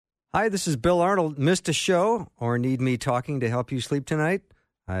Hi, this is Bill Arnold. Missed a show or need me talking to help you sleep tonight?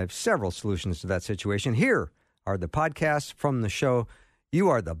 I have several solutions to that situation. Here are the podcasts from the show. You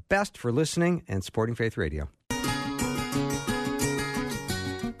are the best for listening and supporting Faith Radio.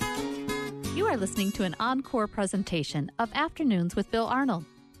 You are listening to an encore presentation of Afternoons with Bill Arnold.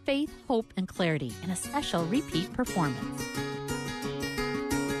 Faith, hope, and clarity in a special repeat performance.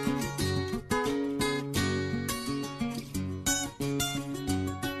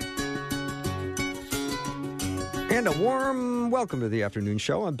 And a warm welcome to the afternoon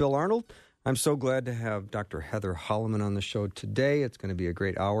show. I'm Bill Arnold. I'm so glad to have Dr. Heather Holleman on the show today. It's going to be a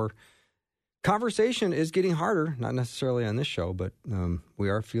great hour. Conversation is getting harder, not necessarily on this show, but we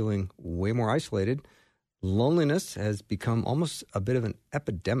are feeling way more isolated. Loneliness has become almost a bit of an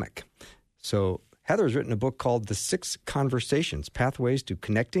epidemic. So Heather has written a book called The 6 Conversations, Pathways to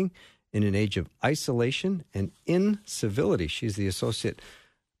Connecting in an Age of Isolation and Incivility. She's the associate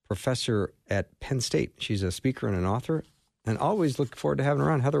professor at Penn State. She's a speaker and an author, and always look forward to having her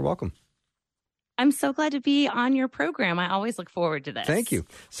on. Heather, welcome. I'm so glad to be on your program. I always look forward to this. Thank you.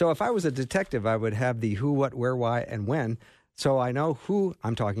 So if I was a detective, I would have the who, what, where, why, and when. So I know who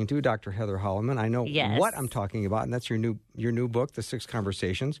I'm talking to, Dr. Heather Holleman. I know what I'm talking about, and that's your new book, The 6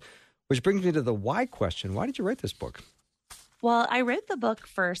 Conversations, which brings me to the why question. Why did you write this book? Well, I wrote the book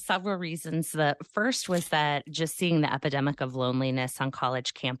for several reasons. The first was that just seeing the epidemic of loneliness on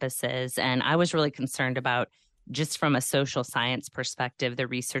college campuses, and I was really concerned about, just from a social science perspective, the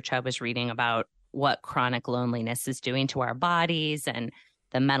research I was reading about what chronic loneliness is doing to our bodies and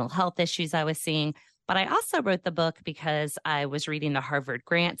the mental health issues I was seeing. But I also wrote the book because I was reading the Harvard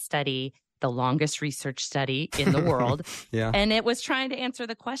Grant study, the longest research study in the world. Yeah. And it was trying to answer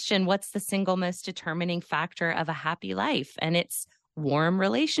the question, what's the single most determining factor of a happy life? And it's warm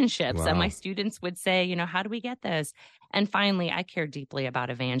relationships. Wow. And my students would say, how do we get those? And finally, I care deeply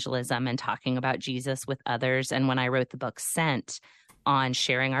about evangelism and talking about Jesus with others. And when I wrote the book Sent on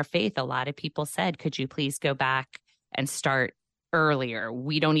sharing our faith, a lot of people said, could you please go back and start earlier?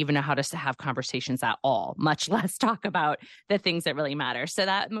 We don't even know how to have conversations at all, much less talk about the things that really matter. So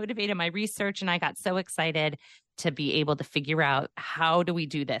that motivated my research, and I got so excited to be able to figure out, how do we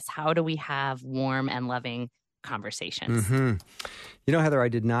do this? How do we have warm and loving conversations? Mm-hmm. Heather, I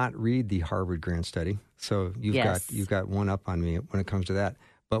did not read the Harvard Grant study, so you've got one up on me when it comes to that.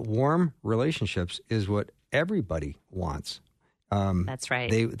 But warm relationships is what everybody wants. That's right.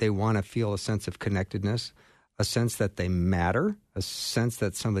 They want to feel a sense of connectedness, a sense that they matter, a sense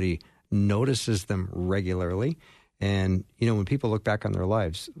that somebody notices them regularly. And, when people look back on their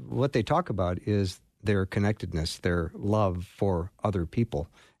lives, what they talk about is their connectedness, their love for other people,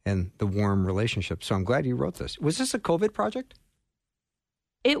 and the warm relationship. So I'm glad you wrote this. Was this a COVID project?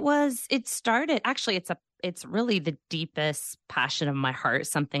 It started, actually, it's really the deepest passion of my heart,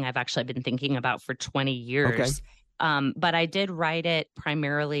 something I've actually been thinking about for 20 years. Okay. But I did write it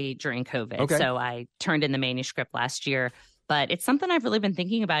primarily during COVID. Okay. So I turned in the manuscript last year. But it's something I've really been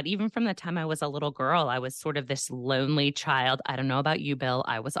thinking about. Even from the time I was a little girl, I was sort of this lonely child. I don't know about you, Bill.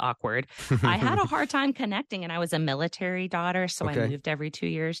 I was awkward. I had a hard time connecting, and I was a military daughter, so I moved every 2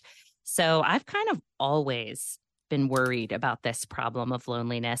 years. So I've kind of always been worried about this problem of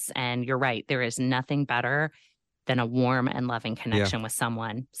loneliness. And you're right. There is nothing better than a warm and loving connection with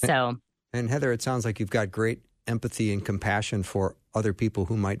someone. So, and Heather, it sounds like you've got great empathy and compassion for other people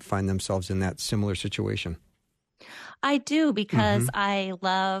who might find themselves in that similar situation. I do, because I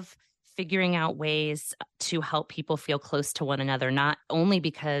love figuring out ways to help people feel close to one another, not only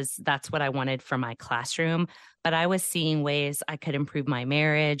because that's what I wanted for my classroom, but I was seeing ways I could improve my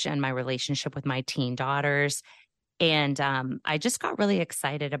marriage and my relationship with my teen daughters. And I just got really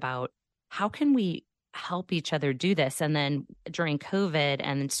excited about, how can we help each other do this? And then during COVID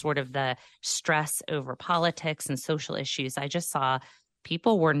and sort of the stress over politics and social issues, I just saw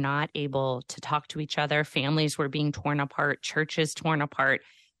people were not able to talk to each other. Families were being torn apart, churches torn apart.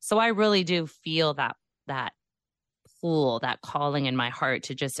 So I really do feel that pull, that calling in my heart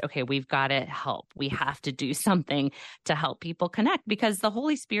to just, okay, we've got to help. We have to do something to help people connect, because the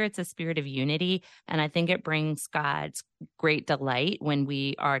Holy Spirit's a spirit of unity. And I think it brings God's great delight when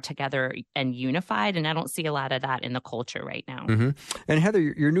we are together and unified. And I don't see a lot of that in the culture right now. Mm-hmm. And Heather,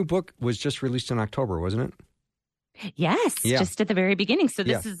 your new book was just released in October, wasn't it? Yes, just at the very beginning. So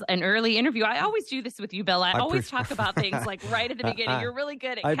this is an early interview. I always do this with you, Bill. I always talk about things like right at the beginning. You're really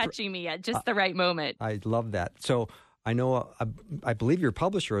good at catching me at just the right moment. I love that. So I know, I believe your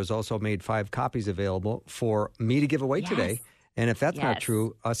publisher has also made 5 copies available for me to give away today. And if that's not Yes.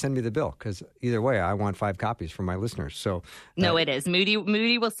 true, send me the bill, because either way, I want 5 copies for my listeners. So No, it is.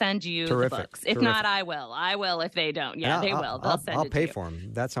 Moody will send you Terrific, the books. If terrific. not, I will. I will if they don't. Yeah, they will. They'll send I'll it pay to you. for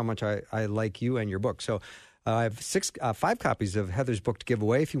them. That's how much I like you and your book. So I have 5 copies of Heather's book to give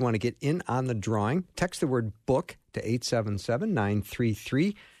away. If you want to get in on the drawing, text the word book to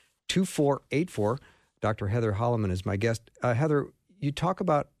 877-933-2484. Dr. Heather Holleman is my guest. Heather, you talk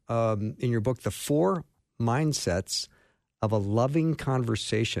about in your book the 4 mindsets of a loving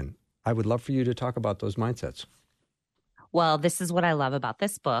conversation. I would love for you to talk about those mindsets. Well, this is what I love about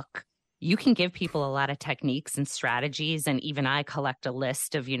this book. You can give people a lot of techniques and strategies. And even I collect a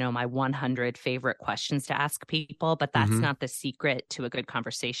list of, my 100 favorite questions to ask people, but that's not the secret to a good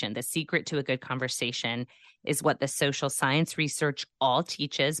conversation. The secret to a good conversation is what the social science research all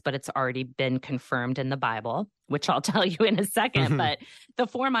teaches, but it's already been confirmed in the Bible, which I'll tell you in a second. But the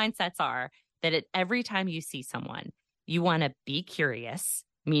 4 mindsets are that every time you see someone, you want to be curious,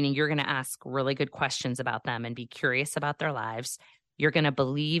 meaning you're going to ask really good questions about them and be curious about their lives. You're going to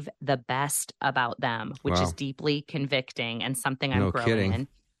believe the best about them, which is deeply convicting and something I'm growing in.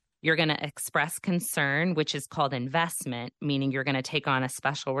 You're going to express concern, which is called investment, meaning you're going to take on a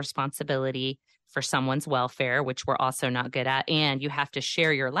special responsibility for someone's welfare, which we're also not good at. And you have to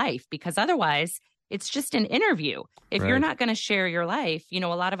share your life, because otherwise it's just an interview. If you're not going to share your life, a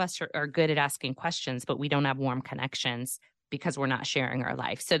lot of us are good at asking questions, but we don't have warm connections because we're not sharing our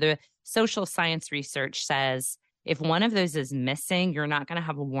life. So the social science research says if one of those is missing, you're not going to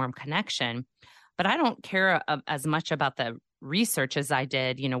have a warm connection. But I don't care as much about the research as I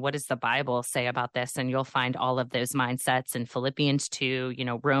did, what does the Bible say about this? And you'll find all of those mindsets in Philippians 2,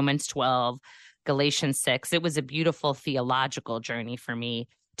 Romans 12, Galatians 6. It was a beautiful theological journey for me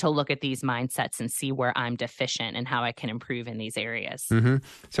to look at these mindsets and see where I'm deficient and how I can improve in these areas.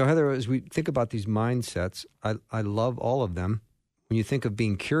 So Heather, as we think about these mindsets, I love all of them. When you think of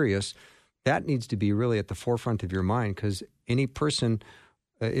being curious, that needs to be really at the forefront of your mind, because any person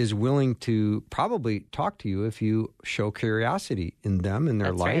is willing to probably talk to you if you show curiosity in them, in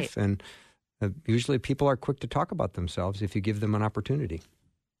their life. Right. And usually people are quick to talk about themselves if you give them an opportunity.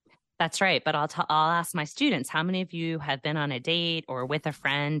 That's right. But I'll ask my students, how many of you have been on a date or with a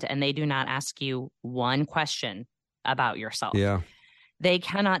friend and they do not ask you one question about yourself? Yeah. They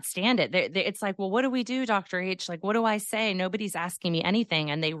cannot stand it. It's like, well, what do we do, Dr. H? Like, what do I say? Nobody's asking me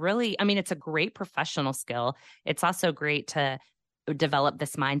anything. And they really, it's a great professional skill. It's also great to develop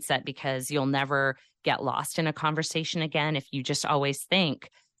this mindset, because you'll never get lost in a conversation again if you just always think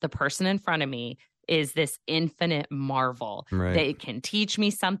the person in front of me is this infinite marvel. Right. They can teach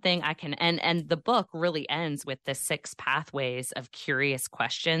me something. I can, and the book really ends with the 6 pathways of curious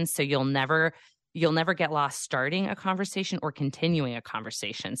questions. So you'll never get lost starting a conversation or continuing a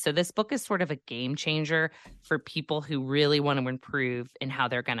conversation. So this book is sort of a game changer for people who really want to improve in how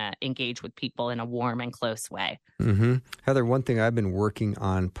they're going to engage with people in a warm and close way. Heather, one thing I've been working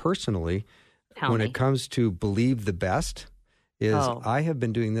on personally when it comes to believe the best is I have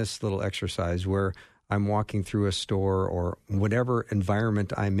been doing this little exercise where I'm walking through a store or whatever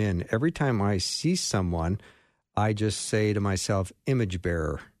environment I'm in. Every time I see someone, I just say to myself, image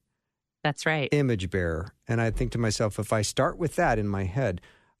bearer. That's right. Image bearer. And I think to myself, if I start with that in my head,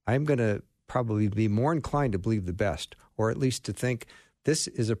 I'm going to probably be more inclined to believe the best, or at least to think this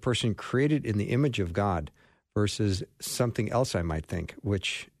is a person created in the image of God versus something else I might think,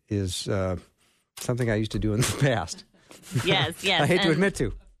 which is something I used to do in the past. Yes. I hate to admit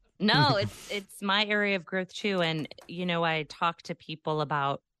to. No, it's my area of growth too. And, I talk to people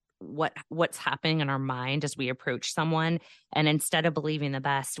about what's happening in our mind as we approach someone. And instead of believing the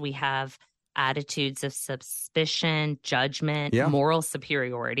best, we have attitudes of suspicion, judgment, moral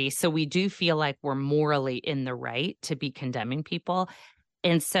superiority. So we do feel like we're morally in the right to be condemning people.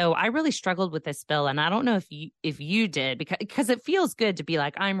 And so I really struggled with this, Bill. And I don't know if you did, because it feels good to be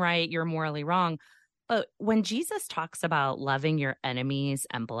like, I'm right, you're morally wrong. But when Jesus talks about loving your enemies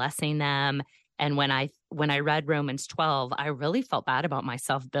and blessing them, and when I read Romans 12, I really felt bad about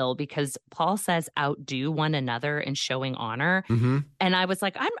myself, Bill, because Paul says outdo one another in showing honor. And I was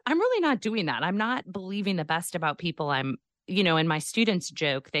like, I'm really not doing that. I'm not believing the best about people. And my students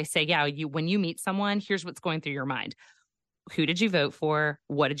joke, they say, when you meet someone, here's what's going through your mind. Who did you vote for?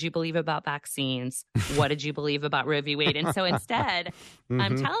 What did you believe about vaccines? What did you believe about Roe v. Wade? And so instead,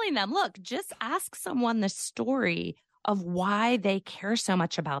 I'm telling them, look, just ask someone the story of why they care so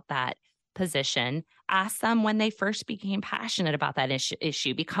much about that position. Ask them when they first became passionate about that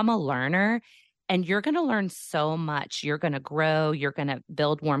issue. Become a learner, and you're going to learn so much. You're going to grow. You're going to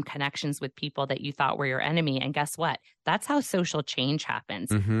build warm connections with people that you thought were your enemy. And guess what? That's how social change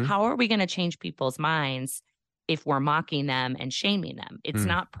happens. How are we going to change people's minds if we're mocking them and shaming them. It's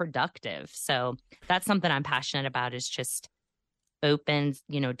not productive. So that's something I'm passionate about, is just open,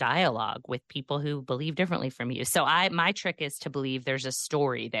 dialogue with people who believe differently from you. So my trick is to believe there's a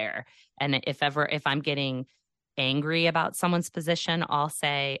story there. And if I'm getting angry about someone's position, I'll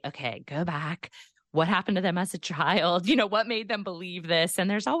say, okay, go back. What happened to them as a child? What made them believe this? And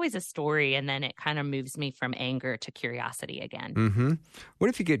there's always a story. And then it kind of moves me from anger to curiosity again. Mm-hmm. What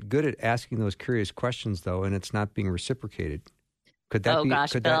if you get good at asking those curious questions, though, and it's not being reciprocated? Could that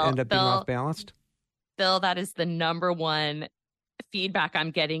that end up being off balanced? Bill, that is the number one feedback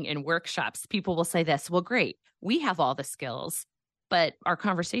I'm getting in workshops. People will say this, well, great, we have all the skills, but our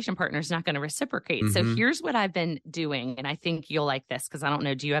conversation partner is not going to reciprocate. So here's what I've been doing. And I think you'll like this, because I don't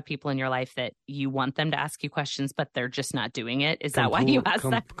know, do you have people in your life that you want them to ask you questions, but they're just not doing it? Is that why you asked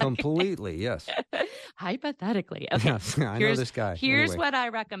that? Completely, yes. Hypothetically. Okay. Yes, I know this guy. Here's what I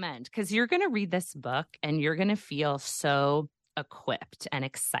recommend, because you're going to read this book and you're going to feel so equipped and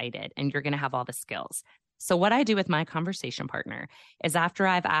excited, and you're going to have all the skills. So what I do with my conversation partner is, after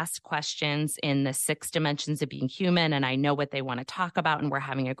I've asked questions in the 6 dimensions of being human and I know what they want to talk about and we're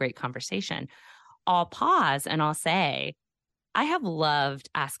having a great conversation, I'll pause and I'll say, I have loved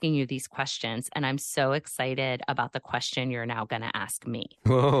asking you these questions, and I'm so excited about the question you're now going to ask me.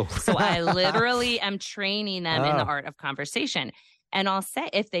 Whoa. So I literally am training them in the art of conversation. And I'll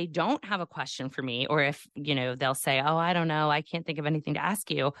say, if they don't have a question for me, or if, they'll say, oh, I don't know, I can't think of anything to ask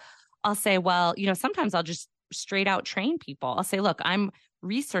you, I'll say, well, sometimes I'll just straight out train people. I'll say, look, I'm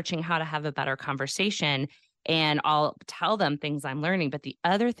researching how to have a better conversation, and I'll tell them things I'm learning. But the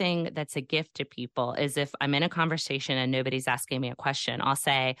other thing that's a gift to people is, if I'm in a conversation and nobody's asking me a question, I'll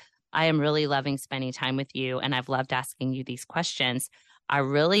say, I am really loving spending time with you, and I've loved asking you these questions. I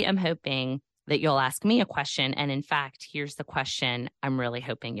really am hoping that you'll ask me a question. And in fact, here's the question I'm really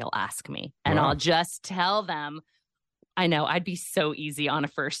hoping you'll ask me. And I'll just tell them. I know, I'd be so easy on a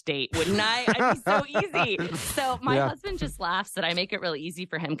first date, wouldn't I? I'd be so easy. So my husband just laughs that I make it really easy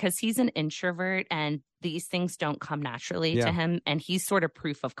for him, because he's an introvert and these things don't come naturally to him. And he's sort of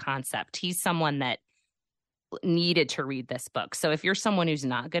proof of concept. He's someone that needed to read this book. So if you're someone who's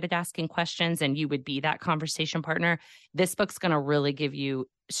not good at asking questions and you would be that conversation partner, this book's going to really give you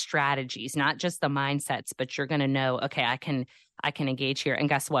strategies, not just the mindsets, but you're going to know, okay, I can engage here. And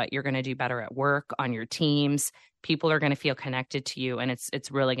guess what? You're going to do better at work, on your teams. People are going to feel connected to you. And it's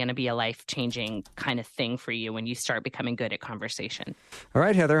really going to be a life-changing kind of thing for you when you start becoming good at conversation. All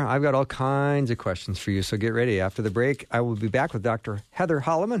right, Heather, I've got all kinds of questions for you. So get ready. After the break, I will be back with Dr. Heather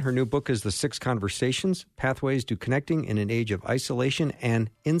Holleman. Her new book is The 6 Conversations, Pathways to Connecting in an Age of Isolation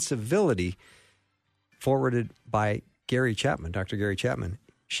and Incivility, forwarded by Gary Chapman, Dr. Gary Chapman.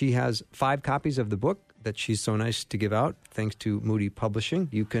 She has 5 copies of the book that she's so nice to give out, thanks to Moody Publishing.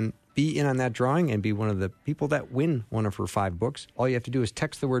 You can be in on that drawing and be one of the people that win one of her 5 books. All you have to do is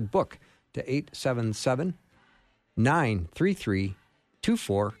text the word book to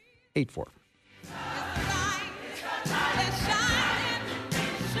 877-933-2484.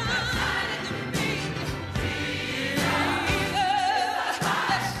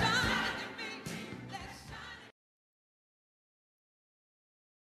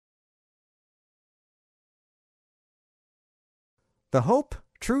 The hope,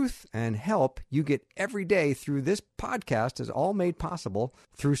 truth, and help you get every day through this podcast is all made possible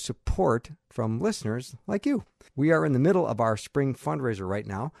through support from listeners like you. We are in the middle of our spring fundraiser right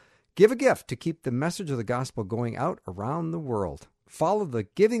now. Give a gift to keep the message of the gospel going out around the world. Follow the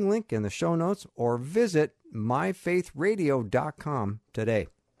giving link in the show notes or visit myfaithradio.com today.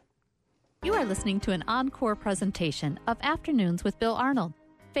 You are listening to an encore presentation of Afternoons with Bill Arnold.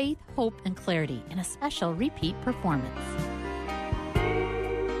 Faith, hope, and clarity in a special repeat performance.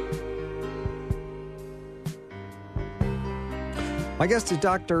 My guest is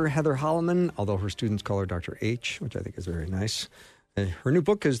Dr. Heather Holleman, although her students call her Dr. H, which I think is very nice. Her new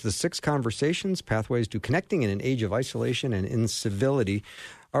book is The 6 Conversations, Pathways to Connecting in an Age of Isolation and Incivility.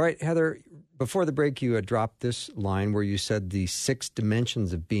 All right, Heather, before the break, you had dropped this line where you said the 6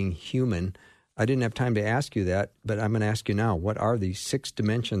 dimensions of being human. I didn't have time to ask you that, but I'm going to ask you now. What are the 6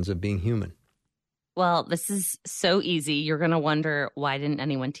 dimensions of being human? Well, this is so easy. You're going to wonder, why didn't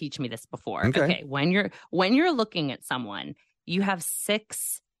anyone teach me this before? Okay, when you're looking at someone, you have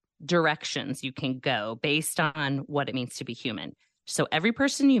 6 directions you can go based on what it means to be human. So every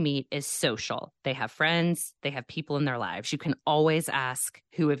person you meet is social. They have friends. They have people in their lives. You can always ask,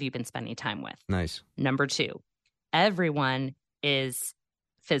 who have you been spending time with? Nice. Number 2, everyone is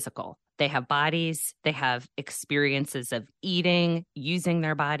physical. They have bodies. They have experiences of eating, using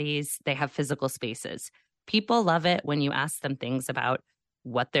their bodies. They have physical spaces. People love it when you ask them things about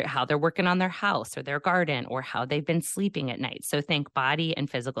how they're working on their house or their garden, or how they've been sleeping at night. So think body and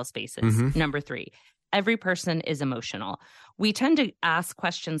physical spaces. Number 3, every person is emotional. We tend to ask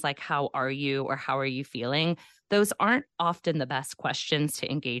questions like, how are you, or how are you feeling? Those aren't often the best questions to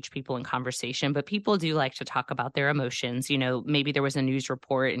engage people in conversation, but people do like to talk about their emotions. You know, maybe there was a news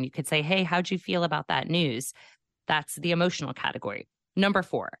report and you could say, hey, how'd you feel about that news? That's the emotional category. Number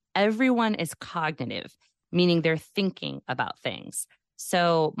 4, everyone is cognitive, meaning they're thinking about things.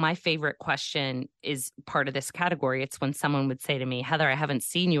 So my favorite question is part of this category. It's when someone would say to me, Heather, I haven't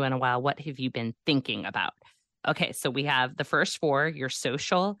seen you in a while. What have you been thinking about? Okay, so we have the first 4, you're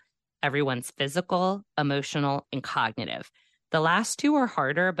social, everyone's physical, emotional, and cognitive. The last 2 are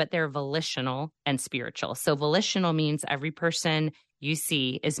harder, but they're volitional and spiritual. So volitional means every person you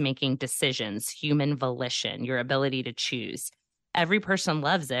see is making decisions, human volition, your ability to choose. Every person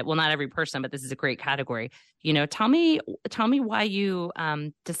loves it. Well, not every person, but this is a great category. You know, tell me why you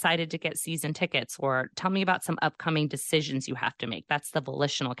decided to get season tickets, or tell me about some upcoming decisions you have to make. That's the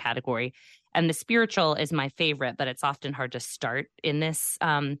volitional category. And the spiritual is my favorite, but it's often hard to start in this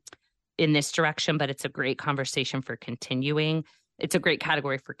direction, but it's a great conversation for continuing. It's a great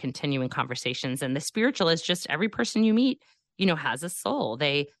category for continuing conversations. And the spiritual is just every person you meet, you know, has a soul.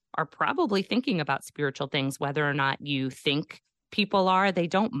 They are probably thinking about spiritual things, whether or not you think people are. They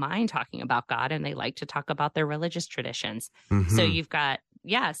don't mind talking about God, and they like to talk about their religious traditions. So you've got,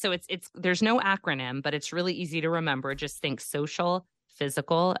 so it's there's no acronym, but it's really easy to remember. Just think social,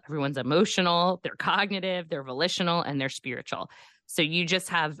 physical, everyone's emotional, they're cognitive, they're volitional, and they're spiritual. So you just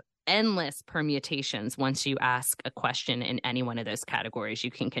have endless permutations once you ask a question in any one of those categories.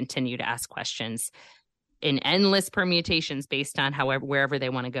 You can continue to ask questions in endless permutations based on wherever they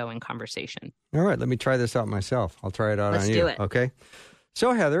want to go in conversation. All right, let me try this out myself. I'll try it out on you. Let's do it. Okay.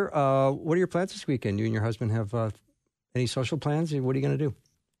 So, Heather, what are your plans this weekend? You and your husband have any social plans? What are you going to do?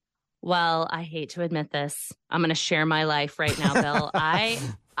 Well, I hate to admit this. I'm going to share my life right now, Bill. I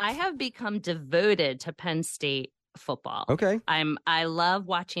have become devoted to Penn State football. Okay. I love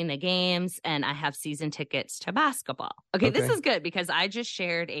watching the games, and I have season tickets to basketball. Okay, this is good because I just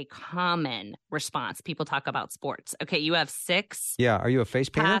shared a common response. People talk about sports. Okay, you have 6 are you a face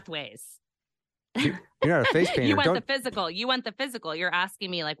painter? pathways. You're not a face painter. You want the physical. You want the physical. You're asking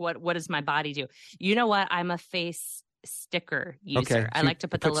me like, what does my body do? You know what? I'm a face sticker user. Okay. I like to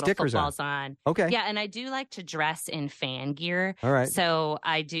put the little footballs on. Okay. Yeah, and I do like to dress in fan gear. All right. So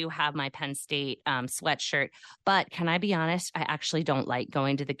I do have my Penn State sweatshirt. But can I be honest? I actually don't like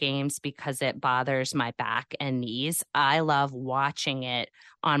going to the games because it bothers my back and knees. I love watching it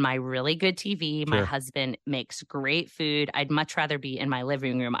on my really good TV. My husband makes great food. I'd much rather be in my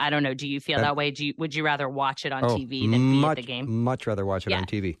living room. I don't know. Do you feel that way? Would you rather watch it on TV than be at the game? Much rather watch it on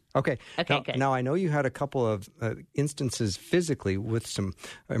TV. Okay. Okay, good. Now, I know you had a couple of instances physically with some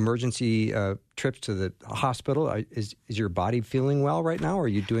emergency trips to the hospital. Is your body feeling well right now? Are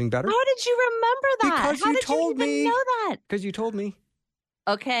you doing better? How did you remember that? Because How you did told you even me. know that? Because you told me.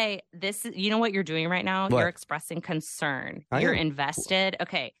 Okay, you know what you're doing right now? What? You're expressing concern. I You're am. invested.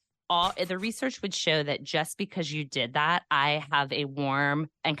 Okay. The research would show that just because you did that, I have a warm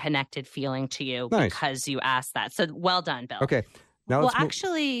and connected feeling to you because you asked that. So well done, Bill. Okay. Now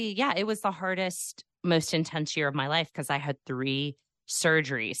actually, it was the hardest, most intense year of my life because I had 3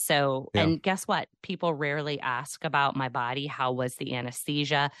 surgeries. So, and guess what? People rarely ask about my body. How was the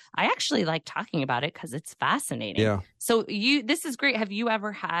anesthesia? I actually like talking about it because it's fascinating. Yeah. So this is great. Have you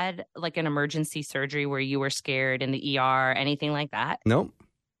ever had like an emergency surgery where you were scared in the ER, anything like that? Nope.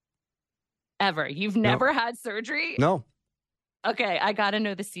 Ever? You've never had surgery? No. Okay, I got to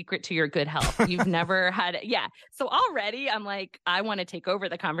know the secret to your good health. You've never had it. Yeah. So already I'm like, I want to take over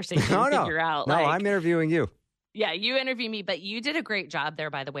the conversation and figure out. No, like, I'm interviewing you. Yeah, you interview me, but you did a great job there,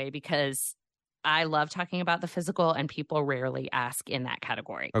 by the way, because I love talking about the physical and people rarely ask in that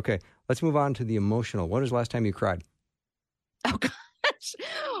category. Okay, let's move on to the emotional. When was the last time you cried? Oh, gosh.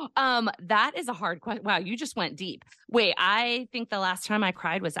 That is a hard question. Wow, you just went deep. Wait, I think the last time I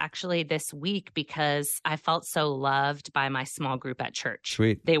cried was actually this week because I felt so loved by my small group at church.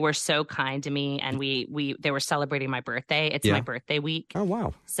 Sweet. They were so kind to me, and they were celebrating my birthday. It's my birthday week. Oh,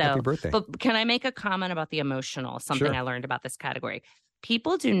 wow. So, happy birthday. But can I make a comment about the emotional, something I learned about this category?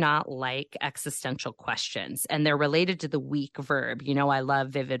 People do not like existential questions, and they're related to the weak verb. You know, I love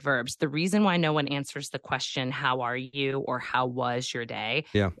vivid verbs. The reason why no one answers the question, how are you, or how was your day,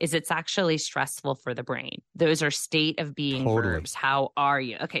 is it's actually stressful for the brain. Those are state of being verbs. How are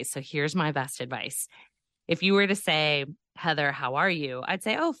you? Okay, so here's my best advice. If you were to say, Heather, how are you? I'd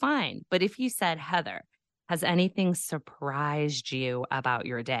say, oh, fine. But if you said, Heather, has anything surprised you about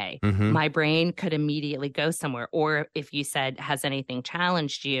your day? Mm-hmm. My brain could immediately go somewhere. Or if you said, has anything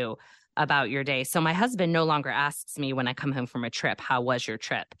challenged you about your day? So my husband no longer asks me when I come home from a trip, how was your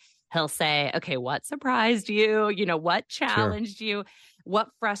trip? He'll say, okay, what surprised you? You know, what challenged you? What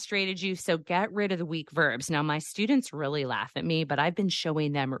frustrated you? So get rid of the weak verbs. Now, my students really laugh at me, but I've been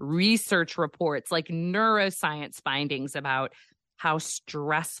showing them research reports, like neuroscience findings about how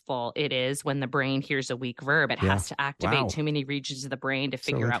stressful it is when the brain hears a weak verb. It has to activate too many regions of the brain to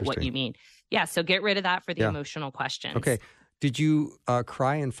figure out what you mean. Yeah, so get rid of that for the emotional questions. Okay. Did you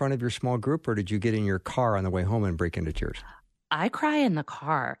cry in front of your small group, or did you get in your car on the way home and break into tears? I cry in the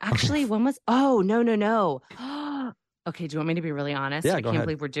car. Actually, no. Okay, do you want me to be really honest? Yeah, I can't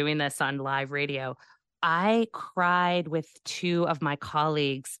believe we're doing this on live radio. I cried with two of my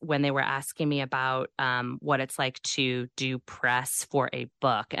colleagues when they were asking me about what it's like to do press for a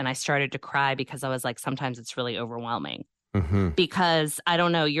book. And I started to cry because I was like, sometimes it's really overwhelming. Mm-hmm. Because I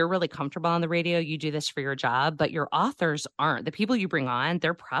don't know, you're really comfortable on the radio. You do this for your job, but your authors aren't. The people you bring on,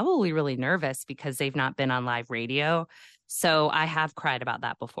 they're probably really nervous because they've not been on live radio. So I have cried about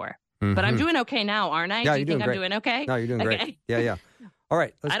that before. Mm-hmm. But I'm doing okay now, aren't I? Yeah, do you think I'm doing okay? No, you're doing great. Yeah. All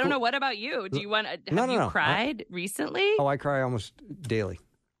right. I don't know. What about you? Do you want to, have you cried recently? Oh, I cry almost daily.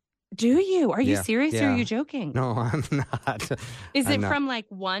 Do you? Are you serious or are you joking? No, I'm not. Is it from like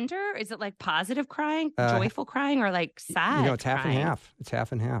wonder? Is it like positive crying, joyful crying, or like sad? It's half and half. It's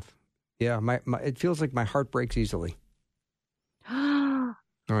half and half. Yeah, it feels like my heart breaks easily. My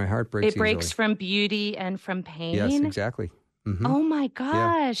heart breaks easily. It breaks from beauty and from pain? Yes, exactly. Mm-hmm. Oh my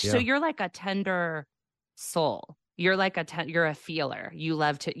gosh. Yeah. So you're like a tender soul. You're like you're a feeler.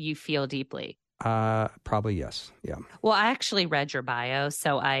 You feel deeply. Probably yes. Yeah. Well, I actually read your bio.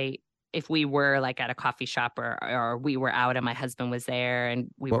 So if we were like at a coffee shop or we were out and my husband was there and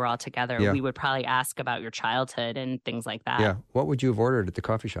we were all together, we would probably ask about your childhood and things like that. Yeah. What would you have ordered at the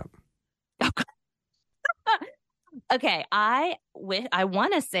coffee shop? Okay, I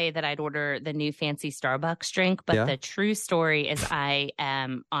want to say that I'd order the new fancy Starbucks drink, but the true story is I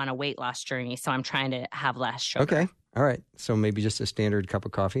am on a weight loss journey, so I'm trying to have less sugar. Okay, all right. So maybe just a standard cup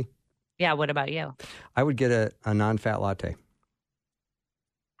of coffee? Yeah, what about you? I would get a non-fat latte.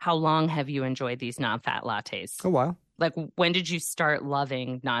 How long have you enjoyed these non-fat lattes? A while. Like, when did you start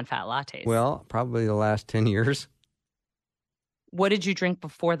loving non-fat lattes? Well, probably the last 10 years. What did you drink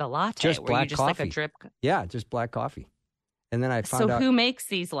before the latte? Just black coffee. Like a drip? Yeah, just black coffee. And then I found out. So who makes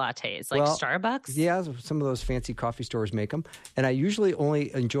these lattes? Like Starbucks? Yeah, some of those fancy coffee stores make them. And I usually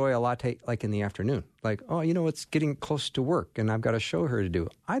only enjoy a latte like in the afternoon. Like, it's getting close to work and I've got a show here to do.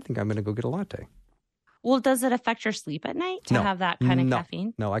 I think I'm going to go get a latte. Well, does it affect your sleep at night to have that kind of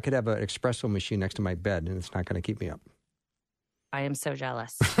caffeine? No, I could have an espresso machine next to my bed and it's not going to keep me up. I am so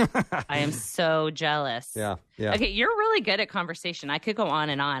jealous. I am so jealous. Yeah. Okay, you're really good at conversation. I could go on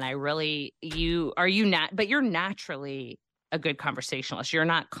and on. But you're naturally a good conversationalist. You're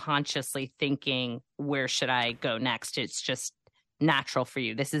not consciously thinking, where should I go next? It's just natural for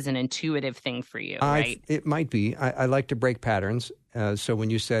you. This is an intuitive thing for you, right? It might be. I like to break patterns. So when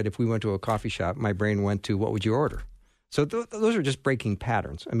you said if we went to a coffee shop, my brain went to what would you order? So those are just breaking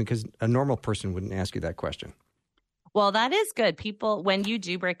patterns. I mean, because a normal person wouldn't ask you that question. Well, that is good. People, when you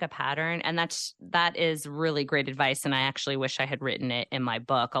do break a pattern, and that is really great advice, and I actually wish I had written it in my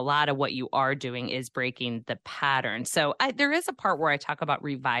book. A lot of what you are doing is breaking the pattern. So there is a part where I talk about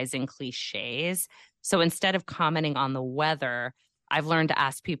revising cliches. So instead of commenting on the weather, I've learned to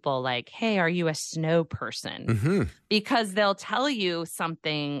ask people like, hey, are you a snow person? Mm-hmm. Because they'll tell you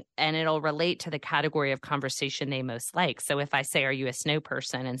something and it'll relate to the category of conversation they most like. So if I say, are you a snow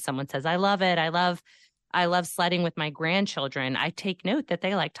person? And someone says, I love it. I love sledding with my grandchildren. I take note that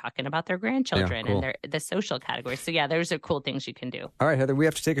they like talking about their grandchildren and the social categories. So yeah, those are cool things you can do. All right, Heather, we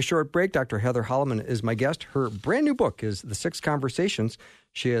have to take a short break. Dr. Heather Holleman is my guest. Her brand new book is The 6 Conversations.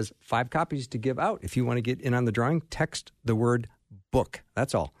 She has 5 copies to give out. If you want to get in on the drawing, text the word book.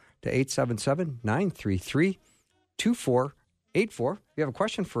 That's all. To 877-933-2484. If you have a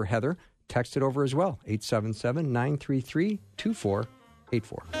question for Heather, text it over as well. 877-933-2484.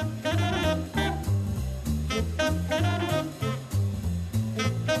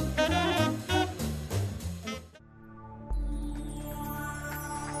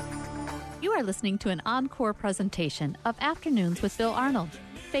 You are listening to an encore presentation of Afternoons with Bill Arnold.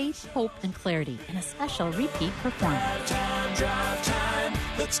 Faith, hope, and clarity in a special repeat performance. Drive time,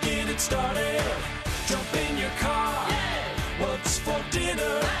 let's get it started. Jump in your car. Yeah. What's for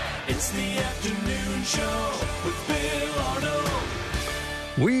dinner? Hey. It's the afternoon show with Bill Arnold.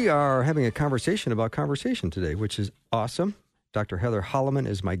 We are having a conversation about conversation today, which is awesome. Dr. Heather Holleman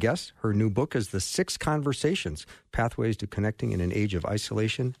is my guest. Her new book is The 6 Conversations, Pathways to Connecting in an Age of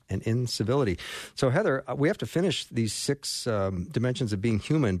Isolation and Incivility. So, Heather, we have to finish these 6 dimensions of being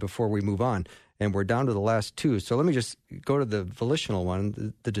human before we move on, and we're down to the last 2. So let me just go to the volitional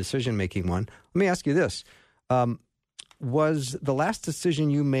one, the decision-making one. Let me ask you this. Was the last decision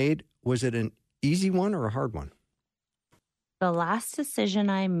you made, was it an easy one or a hard one? The last decision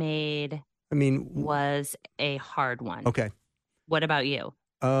I made was a hard one. Okay. What about you?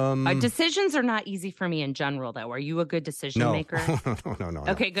 Decisions are not easy for me in general, though. Are you a good decision maker? No.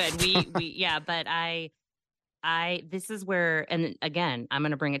 Okay, good. Yeah, but this is where, and again, I'm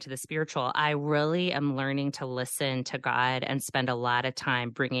going to bring it to the spiritual. I really am learning to listen to God and spend a lot of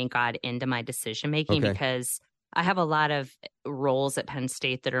time bringing God into my decision making because I have a lot of roles at Penn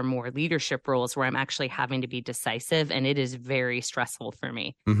State that are more leadership roles where I'm actually having to be decisive, and it is very stressful for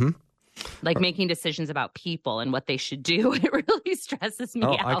me. Mm-hmm. Like making decisions about people and what they should do. It really stresses me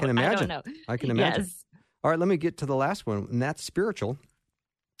out. I can imagine. I can imagine. Yes. All right, let me get to the last one, and that's spiritual.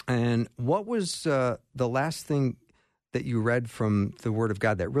 And what was the last thing that you read from the Word of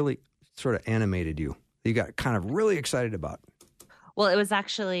God that really sort of animated you, that you got kind of really excited about? Well, it was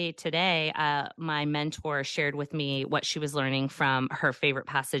actually today, my mentor shared with me what she was learning from her favorite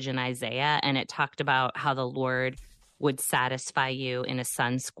passage in Isaiah, and it talked about how the Lord would satisfy you in a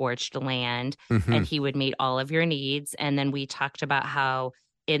sun-scorched land, and he would meet all of your needs. And then we talked about how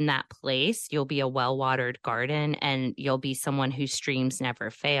in that place, you'll be a well-watered garden, and you'll be someone whose streams never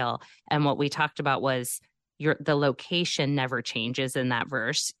fail. And what we talked about was the location never changes in that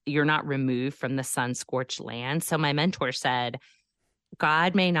verse. You're not removed from the sun-scorched land. So my mentor said,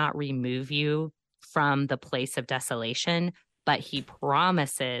 God may not remove you from the place of desolation, but he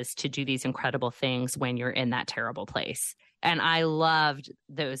promises to do these incredible things when you're in that terrible place. And I loved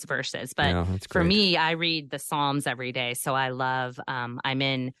those verses. But for me, I read the Psalms every day. So I love, I'm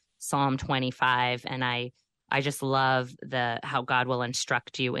in Psalm 25, and I just love how God will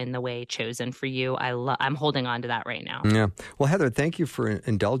instruct you in the way chosen for you. I'm holding on to that right now. Yeah. Well, Heather, thank you for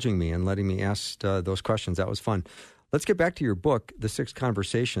indulging me and letting me ask those questions. That was fun. Let's get back to your book, The 6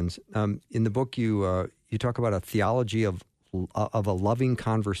 Conversations. In the book, you talk about a theology of a loving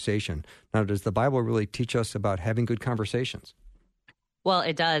conversation. Now, does the Bible really teach us about having good conversations? Well,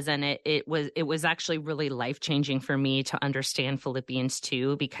 it does, and it was actually really life-changing for me to understand Philippians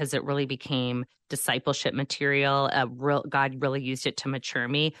 2 because it really became discipleship material. God really used it to mature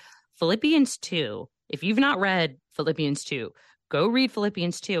me. Philippians 2, if you've not read Philippians 2, go read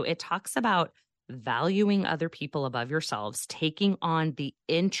Philippians 2. It talks about valuing other people above yourselves, taking on the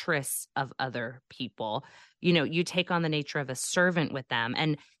interests of other people. You take on the nature of a servant with them.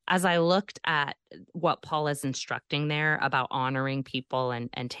 And as I looked at what Paul is instructing there about honoring people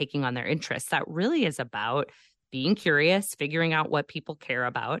and taking on their interests, that really is about being curious, figuring out what people care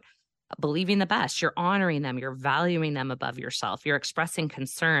about, believing the best. You're honoring them. You're valuing them above yourself. You're expressing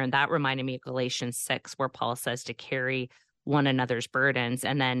concern. That reminded me of Galatians 6, where Paul says to carry one another's burdens.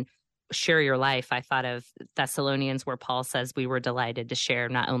 And then share your life. I thought of Thessalonians, where Paul says we were delighted to share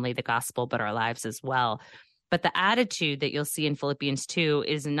not only the gospel, but our lives as well. But the attitude that you'll see in Philippians 2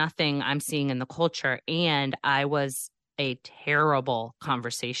 is nothing I'm seeing in the culture. And I was a terrible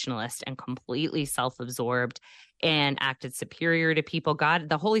conversationalist and completely self-absorbed and acted superior to people.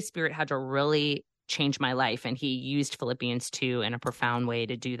 The Holy Spirit had to really change my life. And he used Philippians 2 in a profound way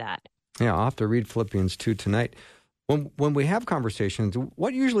to do that. Yeah, I'll have to read Philippians 2 tonight. When we have conversations,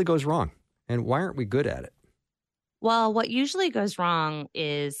 what usually goes wrong, and why aren't we good at it? Well, what usually goes wrong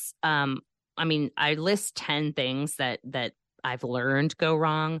is, I list 10 things that I've learned go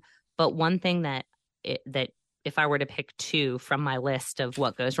wrong, but one thing that if I were to pick 2 from my list of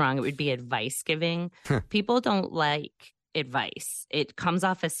what goes wrong, it would be advice giving. People don't like advice. It comes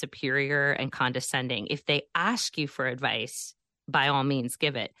off as superior and condescending. If they ask you for advice, by all means,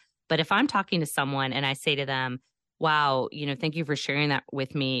 give it. But if I'm talking to someone and I say to them, wow, thank you for sharing that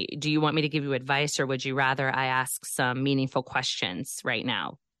with me. Do you want me to give you advice, or would you rather I ask some meaningful questions right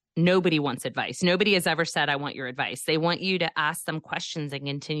now? Nobody wants advice. Nobody has ever said, I want your advice. They want you to ask them questions and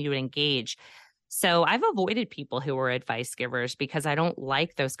continue to engage. So I've avoided people who are advice givers because I don't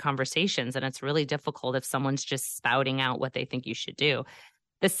like those conversations. And it's really difficult if someone's just spouting out what they think you should do.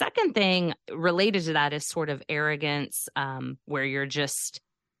 The second thing related to that is sort of arrogance, where you're just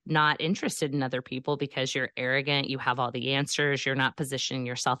not interested in other people because you're arrogant. You have all the answers. You're not positioning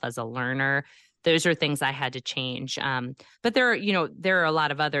yourself as a learner. Those are things I had to change. But there are a lot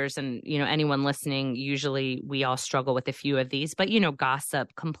of others, and, anyone listening, usually we all struggle with a few of these, but,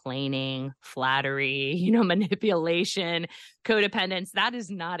 gossip, complaining, flattery, manipulation, codependence, that is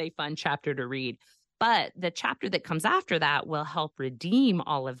not a fun chapter to read. But the chapter that comes after that will help redeem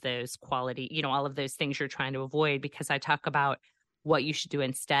all of those all of those things you're trying to avoid, because I talk about what you should do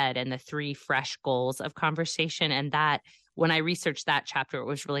instead and the 3 fresh goals of conversation. And that, when I researched that chapter, it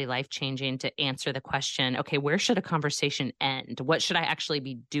was really life-changing to answer the question, okay, where should a conversation end? What should I actually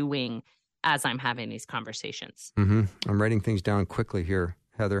be doing as I'm having these conversations? Mm-hmm. I'm writing things down quickly here,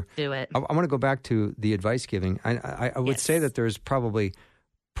 Heather. Do it. I want to go back to the advice giving. I would say that there's probably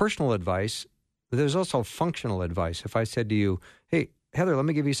personal advice. There's also functional advice. If I said to you, hey, Heather, let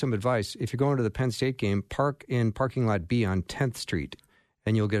me give you some advice. If you're going to the Penn State game, park in parking lot B on 10th Street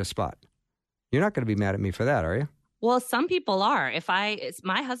and you'll get a spot. You're not going to be mad at me for that, are you? Well, some people are.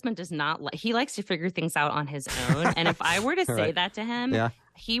 My husband does not, he likes to figure things out on his own. And if I were to say that to him,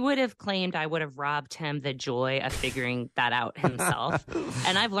 he would have claimed I would have robbed him the joy of figuring that out himself.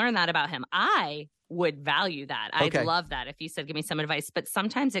 And I've learned that about him. I would value that. I'd love that if you said, give me some advice. But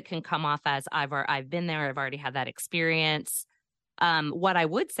sometimes it can come off as I've been there. I've already had that experience. What I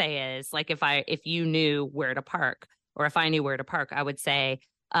would say is, like, if you knew where to park, or if I knew where to park, I would say,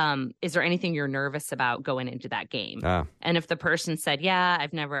 is there anything you're nervous about going into that game? And if the person said, yeah,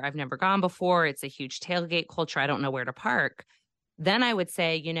 I've never gone before, it's a huge tailgate culture, I don't know where to park, then I would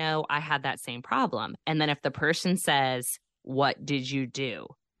say, I had that same problem. And then if the person says, what did you do?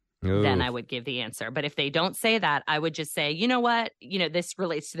 Then I would give the answer. But if they don't say that, I would just say, you know what? This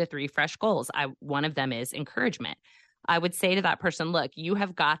relates to the 3 fresh goals. One of them is encouragement. I would say to that person, look, you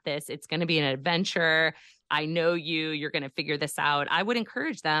have got this. It's going to be an adventure. I know you're going to figure this out. I would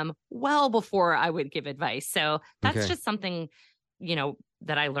encourage them well before I would give advice. So that's just something,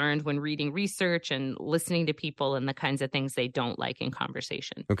 that I learned when reading research and listening to people and the kinds of things they don't like in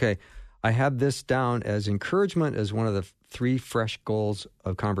conversation. Okay. I have this down as encouragement as one of the 3 fresh goals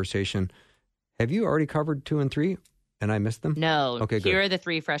of conversation. Have you already covered 2 and 3 and I missed them? No. Okay, good. Here are the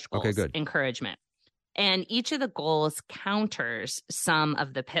 3 fresh goals. Okay, good. Encouragement. And each of the goals counters some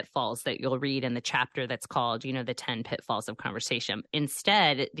of the pitfalls that you'll read in the chapter that's called, the 10 pitfalls of conversation.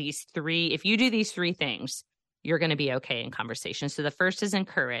 Instead, if you do these 3 things, you're going to be okay in conversation. So the first is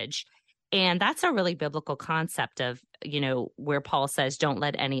encourage. And that's a really biblical concept of, where Paul says, don't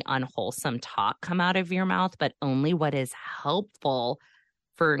let any unwholesome talk come out of your mouth, but only what is helpful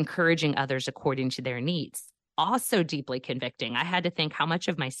for encouraging others according to their needs. Also deeply convicting. I had to think how much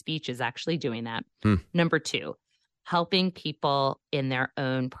of my speech is actually doing that. Number 2, helping people in their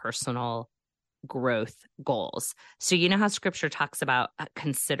own personal growth goals. So you know how scripture talks about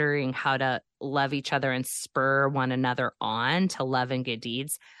considering how to love each other and spur one another on to love and good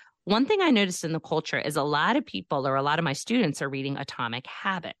deeds. One thing I noticed in the culture is a lot of people, or a lot of my students, are reading Atomic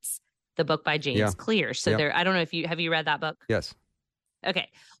Habits, the book by James Clear. So I don't know if have you read that book? Yes. Okay.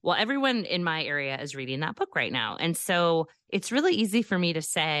 Well, everyone in my area is reading that book right now. And so it's really easy for me to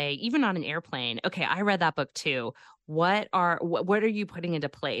say, even on an airplane, okay, I read that book too. What are you putting into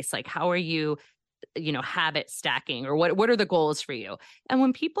place? Like, how are you, habit stacking, or what are the goals for you? And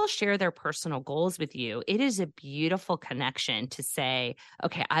when people share their personal goals with you, it is a beautiful connection to say,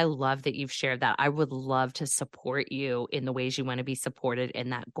 okay, I love that you've shared that. I would love to support you in the ways you want to be supported in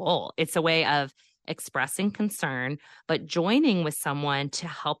that goal. It's a way of expressing concern, but joining with someone to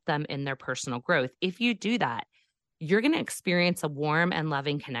help them in their personal growth. If you do that, you're going to experience a warm and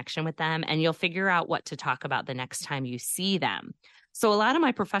loving connection with them, and you'll figure out what to talk about the next time you see them. So a lot of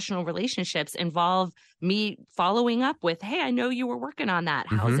my professional relationships involve me following up with, hey, I know you were working on that.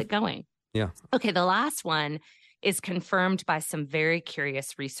 How's it going? Yeah. Okay, the last one is confirmed by some very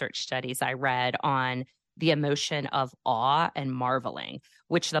curious research studies I read on the emotion of awe and marveling,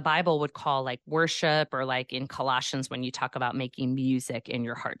 which the Bible would call like worship, or like in Colossians when you talk about making music in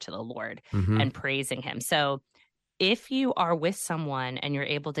your heart to the Lord and praising him. So if you are with someone and you're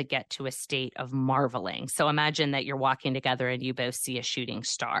able to get to a state of marveling, so imagine that you're walking together and you both see a shooting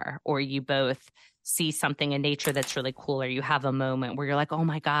star, or you both see something in nature that's really cool, or you have a moment where you're like, oh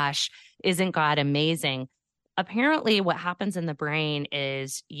my gosh, isn't God amazing? Apparently what happens in the brain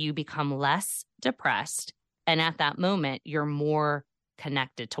is you become less depressed. And at that moment, you're more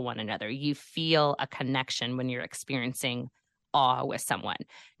connected to one another. You feel a connection when you're experiencing awe with someone.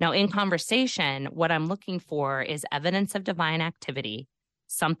 Now, in conversation, what I'm looking for is evidence of divine activity,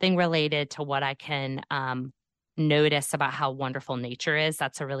 something related to what I can notice about how wonderful nature is.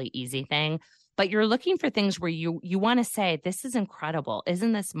 That's a really easy thing. But you're looking for things where you want to say, this is incredible.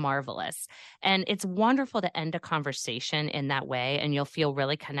 Isn't this marvelous? And it's wonderful to end a conversation in that way, and you'll feel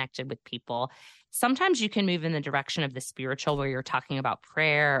really connected with people. Sometimes you can move in the direction of the spiritual, where you're talking about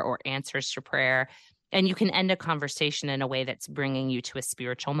prayer or answers to prayer. And you can end a conversation in a way that's bringing you to a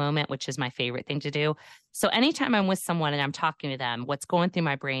spiritual moment, which is my favorite thing to do. So anytime I'm with someone and I'm talking to them, what's going through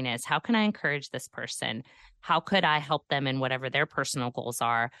my brain is, how can I encourage this person? How could I help them in whatever their personal goals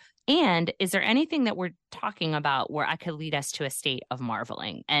are? And is there anything that we're talking about where I could lead us to a state of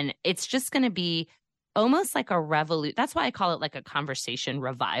marveling? And it's just going to be almost like a revolution. That's why I call it like a conversation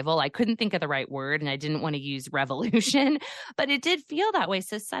revival. I couldn't think of the right word and I didn't want to use revolution, but it did feel that way.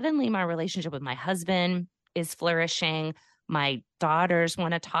 So suddenly my relationship with my husband is flourishing. My daughters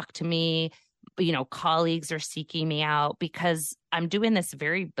want to talk to me. Colleagues are seeking me out because I'm doing this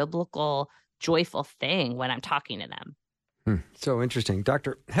very biblical, joyful thing when I'm talking to them. So interesting.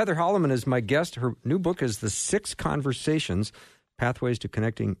 Dr. Heather Holleman is my guest. Her new book is The 6 Conversations, Pathways to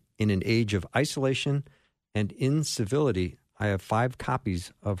Connecting in an Age of Isolation and Incivility. I have 5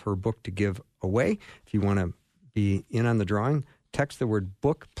 copies of her book to give away. If you want to be in on the drawing, text the word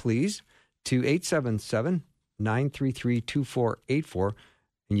book, please, to 877-933-2484.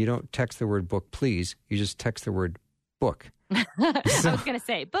 And you don't text the word book, please. You just text the word book. I was going to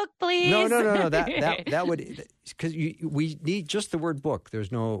say, book, please. No. That would, because we need just the word book.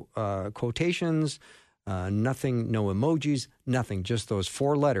 There's no quotations, nothing, no emojis, nothing. Just those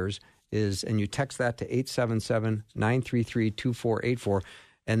 4 letters and you text that to 877-933-2484,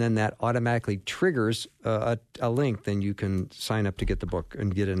 and then that automatically triggers a link. Then you can sign up to get the book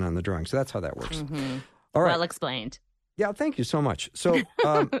and get in on the drawing. So that's how that works. Mm-hmm. All right. Well explained. Yeah, thank you so much. So,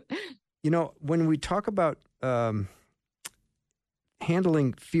 when we talk about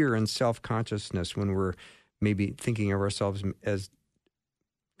handling fear and self-consciousness, when we're maybe thinking of ourselves as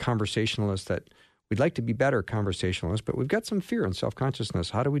conversationalists, that we'd like to be better conversationalists, but we've got some fear and self-consciousness.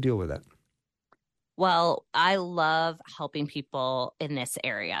 How do we deal with that? Well, I love helping people in this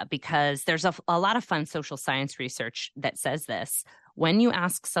area because there's a lot of fun social science research that says this. When you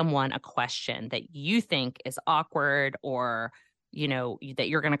ask someone a question that you think is awkward or, that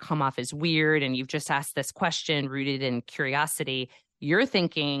you're going to come off as weird, and you've just asked this question rooted in curiosity, you're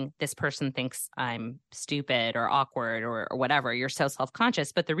thinking this person thinks I'm stupid or awkward or whatever. You're so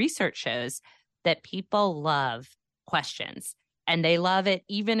self-conscious. But the research shows that people love questions. And they love it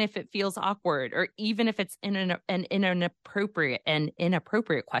even if it feels awkward or even if it's an inappropriate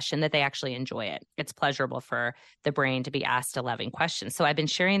question, that they actually enjoy it. It's pleasurable for the brain to be asked a loving question. So I've been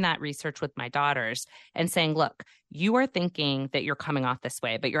sharing that research with my daughters and saying, look, you are thinking that you're coming off this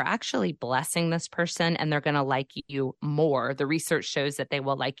way, but you're actually blessing this person and they're going to like you more. The research shows that they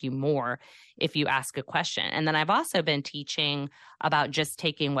will like you more if you ask a question. And then I've also been teaching about just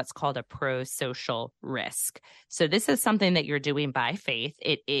taking what's called a pro-social risk. So this is something that you're doing by faith.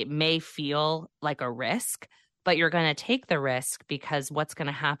 It may feel like a risk, but you're going to take the risk because what's going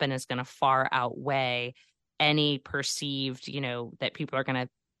to happen is going to far outweigh any perceived, that people are going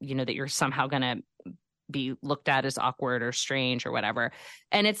to, that you're somehow going to be looked at as awkward or strange or whatever.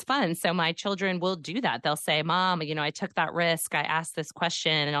 And it's fun. So my children will do that. They'll say, Mom, I took that risk. I asked this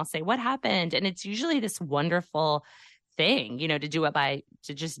question, and I'll say, what happened? And it's usually this wonderful thing, to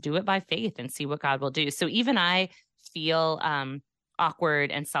just do it by faith and see what God will do. So even I feel awkward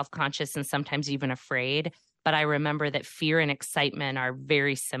and self-conscious and sometimes even afraid, but I remember that fear and excitement are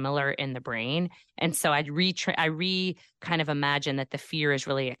very similar in the brain. And so I kind of imagine that the fear is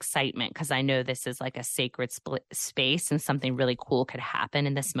really excitement because I know this is like a sacred space and something really cool could happen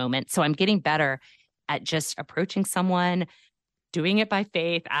in this moment. So I'm getting better at just approaching someone, doing it by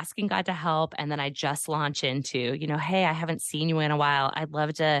faith, asking God to help. And then I just launch into, hey, I haven't seen you in a while. I'd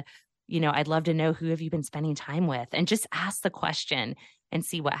love to know, who have you been spending time with? And just ask the question and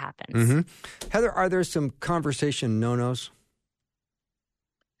see what happens. Mm-hmm. Heather, are there some conversation no-nos?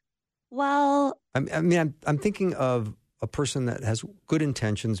 Well, I'm thinking of a person that has good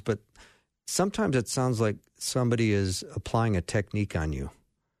intentions, but sometimes it sounds like somebody is applying a technique on you.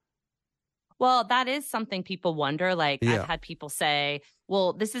 Well, that is something people wonder. Like, yeah. I've had people say,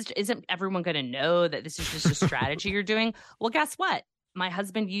 well, isn't everyone going to know that this is just a strategy you're doing? Well, guess what? My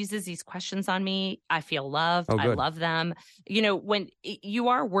husband uses these questions on me. I feel loved. I love them. When you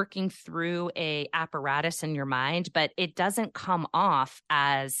are working through a apparatus in your mind, but it doesn't come off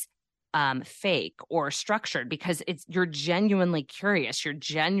as fake or structured because you're genuinely curious. You're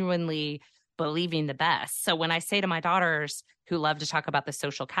genuinely believing the best. So when I say to my daughters who love to talk about the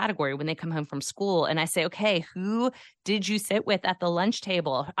social category, when they come home from school and I say, okay, who did you sit with at the lunch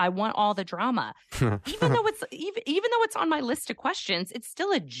table? I want all the drama. Even though it's on my list of questions, it's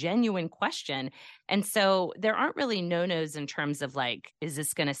still a genuine question. And so there aren't really no-nos in terms of like, is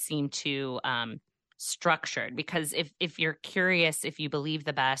this going to seem too structured? Because if you're curious, if you believe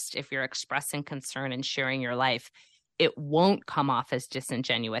the best, if you're expressing concern and sharing your life, it won't come off as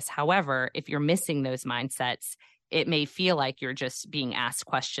disingenuous. However, if you're missing those mindsets, it may feel like you're just being asked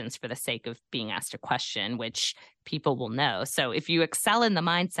questions for the sake of being asked a question, which people will know. So if you excel in the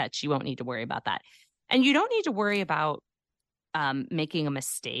mindsets, you won't need to worry about that. And you don't need to worry about making a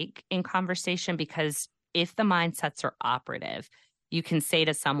mistake in conversation, because if the mindsets are operative, you can say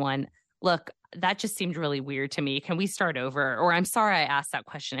to someone, look, that just seemed really weird to me. Can we start over? Or I'm sorry I asked that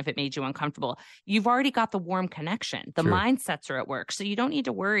question if it made you uncomfortable. You've already got the warm connection. The mindsets are at work. So you don't need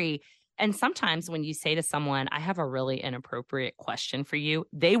to worry. And sometimes when you say to someone, I have a really inappropriate question for you,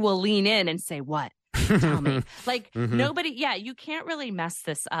 they will lean in and say, what? Tell me. Like nobody, you can't really mess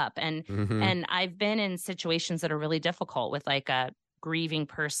this up. And and I've been in situations that are really difficult with like a grieving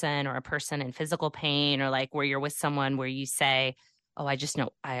person or a person in physical pain, or like where you're with someone where you say, oh, I just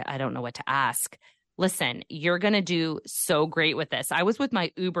know, I don't know what to ask. Listen, you're going to do so great with this. I was with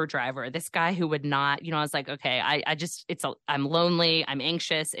my Uber driver, this guy who would not, I was like, okay, I'm lonely. I'm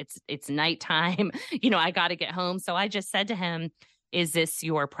anxious. It's nighttime. I got to get home. So I just said to him, is this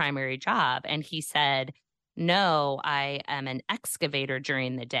your primary job? And he said, no, I am an excavator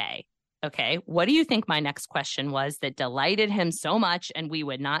during the day. Okay, what do you think my next question was that delighted him so much, and we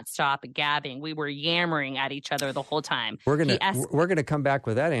would not stop gabbing? We were yammering at each other the whole time. We're gonna come back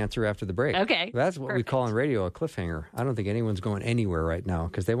with that answer after the break. Okay, that's what we call in radio a cliffhanger. I don't think anyone's going anywhere right now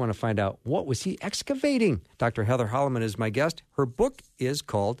because they want to find out what was he excavating. Dr. Heather Holleman is my guest. Her book is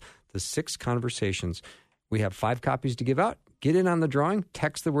called The 6 Conversations. We have 5 copies to give out. Get in on the drawing.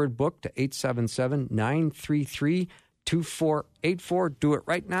 Text the word book to 877-933-2484. Do it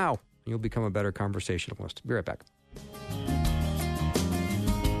right now. You'll become a better conversationalist. Be right back.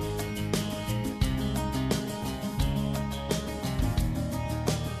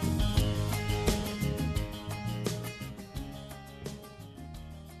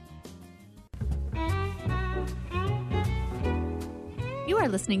 You are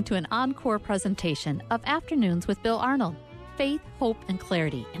listening to an encore presentation of Afternoons with Bill Arnold. Faith, hope, and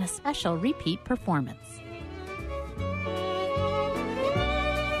clarity in a special repeat performance.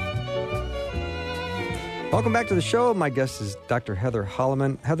 Welcome back to the show. My guest is Dr. Heather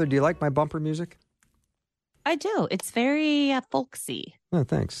Holleman. Heather, do you like my bumper music? I do. It's very folksy. Oh,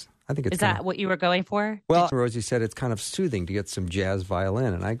 thanks. I think it's. Is that what you were going for? Well, Rosie said it's kind of soothing to get some jazz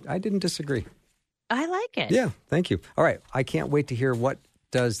violin, and I didn't disagree. I like it. Yeah, thank you. All right, I can't wait to hear what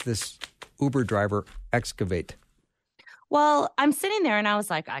does this Uber driver excavate. Well, I'm sitting there and I was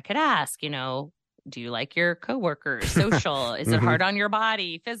like, I could ask, do you like your coworkers? Social? Is it hard on your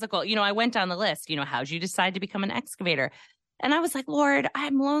body? Physical? I went down the list. How'd you decide to become an excavator? And I was like, Lord,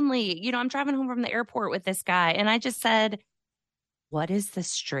 I'm lonely. I'm driving home from the airport with this guy. And I just said, what is the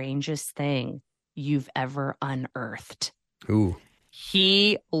strangest thing you've ever unearthed? Ooh.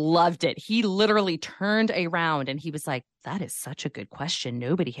 He loved it. He literally turned around and he was like, that is such a good question.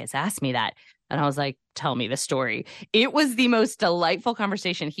 Nobody has asked me that. And I was like, tell me the story. It was the most delightful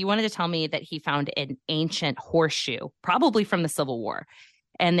conversation. He wanted to tell me that he found an ancient horseshoe, probably from the Civil War.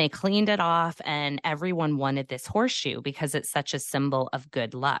 And they cleaned it off and everyone wanted this horseshoe because it's such a symbol of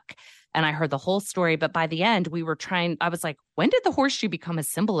good luck. And I heard the whole story. But by the end, I was like, when did the horseshoe become a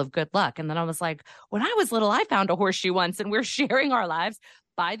symbol of good luck? And then I was like, when I was little, I found a horseshoe once and we're sharing our lives.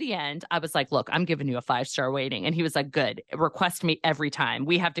 By the end, I was like, look, I'm giving you a 5-star rating. And he was like, good. Request me every time.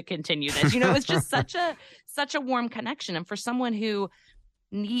 We have to continue this. It was just such a warm connection. And for someone who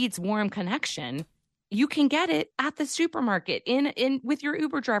needs warm connection, you can get it at the supermarket in with your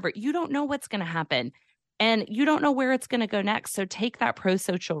Uber driver. You don't know what's going to happen. And you don't know where it's going to go next. So take that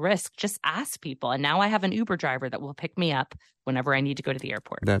pro-social risk. Just ask people. And now I have an Uber driver that will pick me up whenever I need to go to the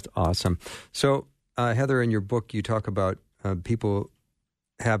airport. That's awesome. So, Heather, in your book, you talk about people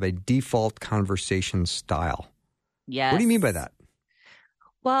have a default conversation style. Yes. What do you mean by that?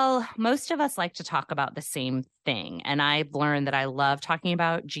 Well, most of us like to talk about the same thing. And I've learned that I love talking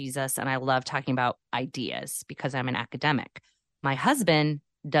about Jesus and I love talking about ideas because I'm an academic. My husband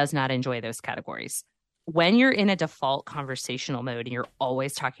does not enjoy those categories. When you're in a default conversational mode and you're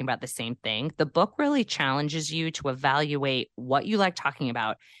always talking about the same thing, the book really challenges you to evaluate what you like talking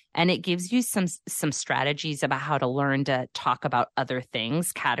about. And it gives you some strategies about how to learn to talk about other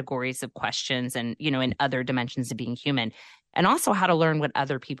things, categories of questions, and, in other dimensions of being human, and also how to learn what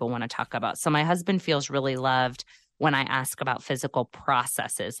other people want to talk about. So my husband feels really loved when I ask about physical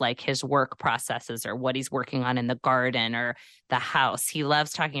processes, like his work processes or what he's working on in the garden or the house. He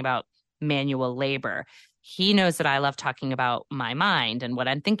loves talking about manual labor. He knows that I love talking about my mind and what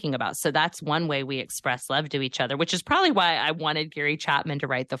I'm thinking about. So that's one way we express love to each other, which is probably why I wanted Gary Chapman to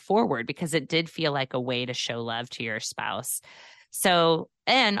write the foreword, because it did feel like a way to show love to your spouse. So,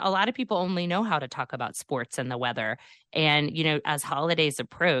 And a lot of people only know how to talk about sports and the weather. And, as holidays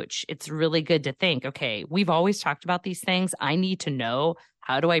approach, it's really good to think, okay, we've always talked about these things. I need to know,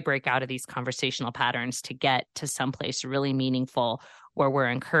 how do I break out of these conversational patterns to get to someplace really meaningful where we're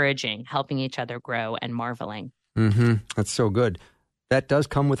encouraging, helping each other grow, and marveling. Mm-hmm. That's so good. That does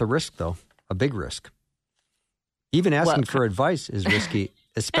come with a risk, though, a big risk. Even asking for advice is risky,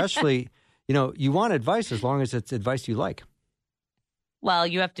 especially, you want advice as long as it's advice you like. Well,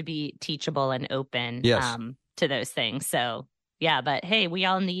 you have to be teachable and open to those things. So, yeah, but hey,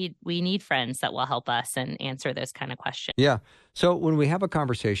 we need friends that will help us and answer those kind of questions. Yeah. So when we have a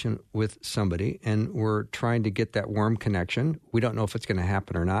conversation with somebody and we're trying to get that warm connection, we don't know if it's going to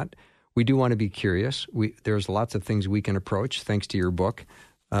happen or not. We do want to be curious. There's lots of things we can approach thanks to your book.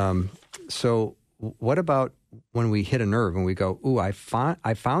 So what about when we hit a nerve and we go, ooh, I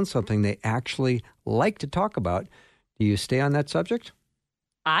found something they actually like to talk about? Do you stay on that subject?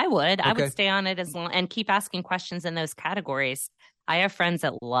 I would. Okay. I would stay on it as long and keep asking questions in those categories. I have friends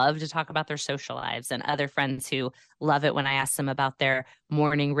that love to talk about their social lives and other friends who love it when I ask them about their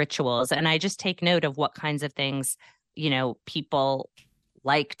morning rituals. And I just take note of what kinds of things, people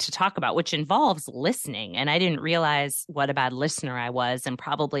like to talk about, which involves listening. And I didn't realize what a bad listener I was. And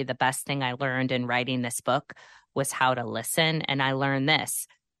probably the best thing I learned in writing this book was how to listen. And I learned this: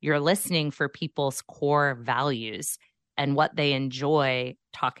 you're listening for people's core values and what they enjoy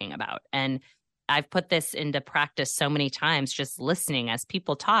talking about. And I've put this into practice so many times, just listening. As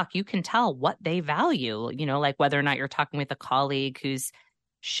people talk, you can tell what they value, like whether or not you're talking with a colleague who's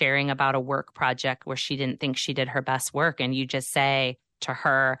sharing about a work project where she didn't think she did her best work. And you just say to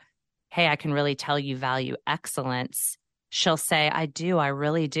her, hey, I can really tell you value excellence. She'll say, I do, I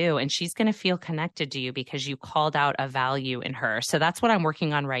really do. And she's going to feel connected to you because you called out a value in her. So that's what I'm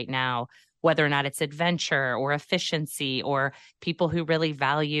working on right now, whether or not it's adventure or efficiency or people who really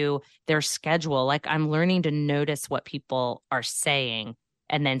value their schedule. Like, I'm learning to notice what people are saying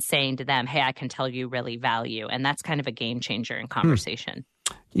and then saying to them, hey, I can tell you really value. And that's kind of a game changer in conversation.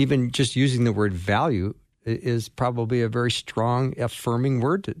 Even just using the word value is probably a very strong, affirming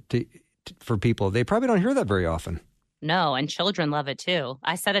word for people. They probably don't hear that very often. No, and children love it too.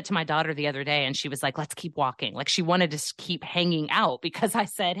 I said it to my daughter the other day and she was like, let's keep walking. Like, she wanted to keep hanging out because I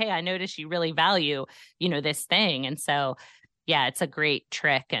said, hey, I noticed you really value, this thing. And so, yeah, it's a great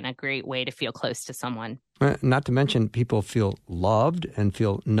trick and a great way to feel close to someone. Not to mention people feel loved and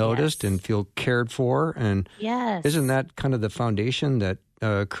feel noticed and feel cared for. And isn't that kind of the foundation that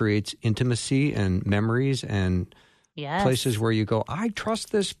creates intimacy and memories and places where you go, I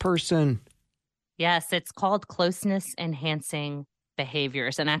trust this person? Yes, it's called closeness enhancing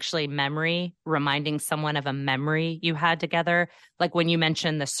behaviors. And actually, memory, reminding someone of a memory you had together. Like when you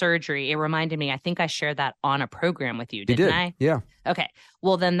mentioned the surgery, it reminded me, I think I shared that on a program with you, didn't I? Yeah. Okay.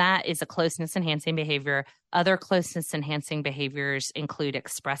 Well, then that is a closeness enhancing behavior. Other closeness enhancing behaviors include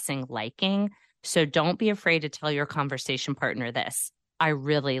expressing liking. So don't be afraid to tell your conversation partner this: I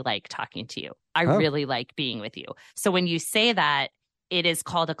really like talking to you. I really like being with you. So when you say that, it is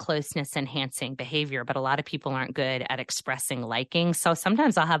called a closeness enhancing behavior, but a lot of people aren't good at expressing liking. So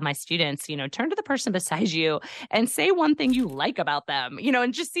sometimes I'll have my students, turn to the person beside you and say one thing you like about them,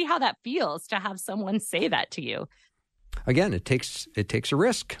 and just see how that feels to have someone say that to you. Again, it takes a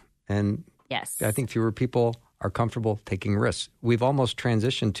risk. And yes, I think fewer people are comfortable taking risks. We've almost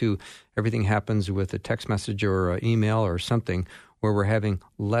transitioned to everything happens with a text message or an email or something where we're having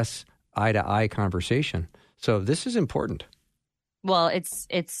less eye-to-eye conversation. So this is important. Well,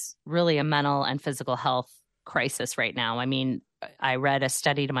 it's really a mental and physical health crisis right now. I mean, I read a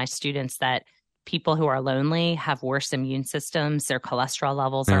study to my students that people who are lonely have worse immune systems. Their cholesterol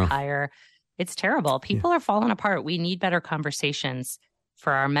levels are higher. It's terrible. People are falling apart. We need better conversations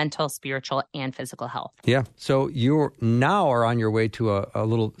for our mental, spiritual, and physical health. Yeah. So you now are on your way to a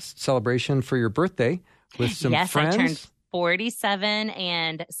little celebration for your birthday with some friends. Yes, I turned 47,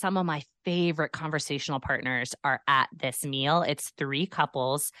 and some of my favorite conversational partners are at this meal. It's 3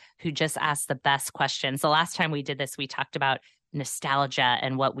 couples who just ask the best questions. The last time we did this, we talked about nostalgia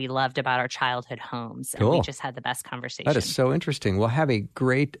and what we loved about our childhood homes. And we just had the best conversation. That is so interesting. Well, have a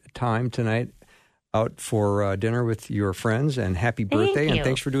great time tonight out for dinner with your friends, and happy birthday. And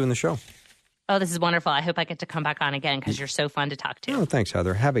thanks for doing the show. Oh, this is wonderful. I hope I get to come back on again because you're so fun to talk to. Oh, thanks,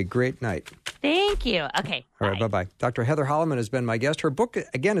 Heather. Have a great night. Thank you. Okay. All right, bye-bye. Dr. Heather Holleman has been my guest. Her book,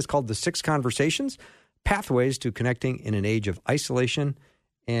 again, is called The 6 Conversations, Pathways to Connecting in an Age of Isolation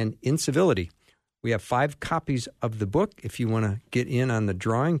and Incivility. We have 5 copies of the book if you want to get in on the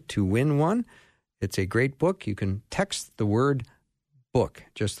drawing to win one. It's a great book. You can text the word book.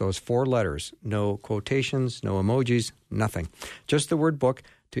 Just those 4 letters. No quotations, no emojis, nothing. Just the word book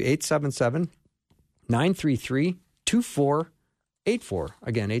to 877-933-2484.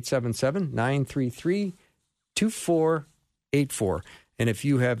 Again, 877-933-2484. And if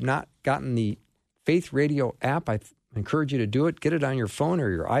you have not gotten the Faith Radio app, I encourage you to do it. Get it on your phone or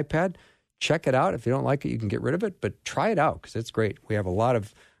your iPad. Check it out. If you don't like it, you can get rid of it, but try it out because it's great. We have a lot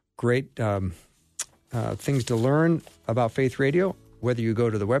of great things to learn about Faith Radio, whether you go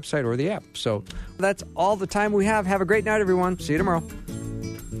to the website or the app. So that's all the time we have. Have a great night, everyone. See you tomorrow.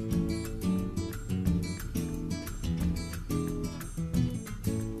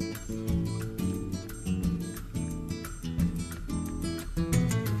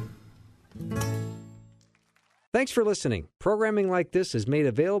 Thanks for listening. Programming like this is made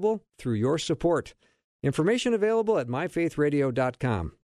available through your support. Information available at myfaithradio.com.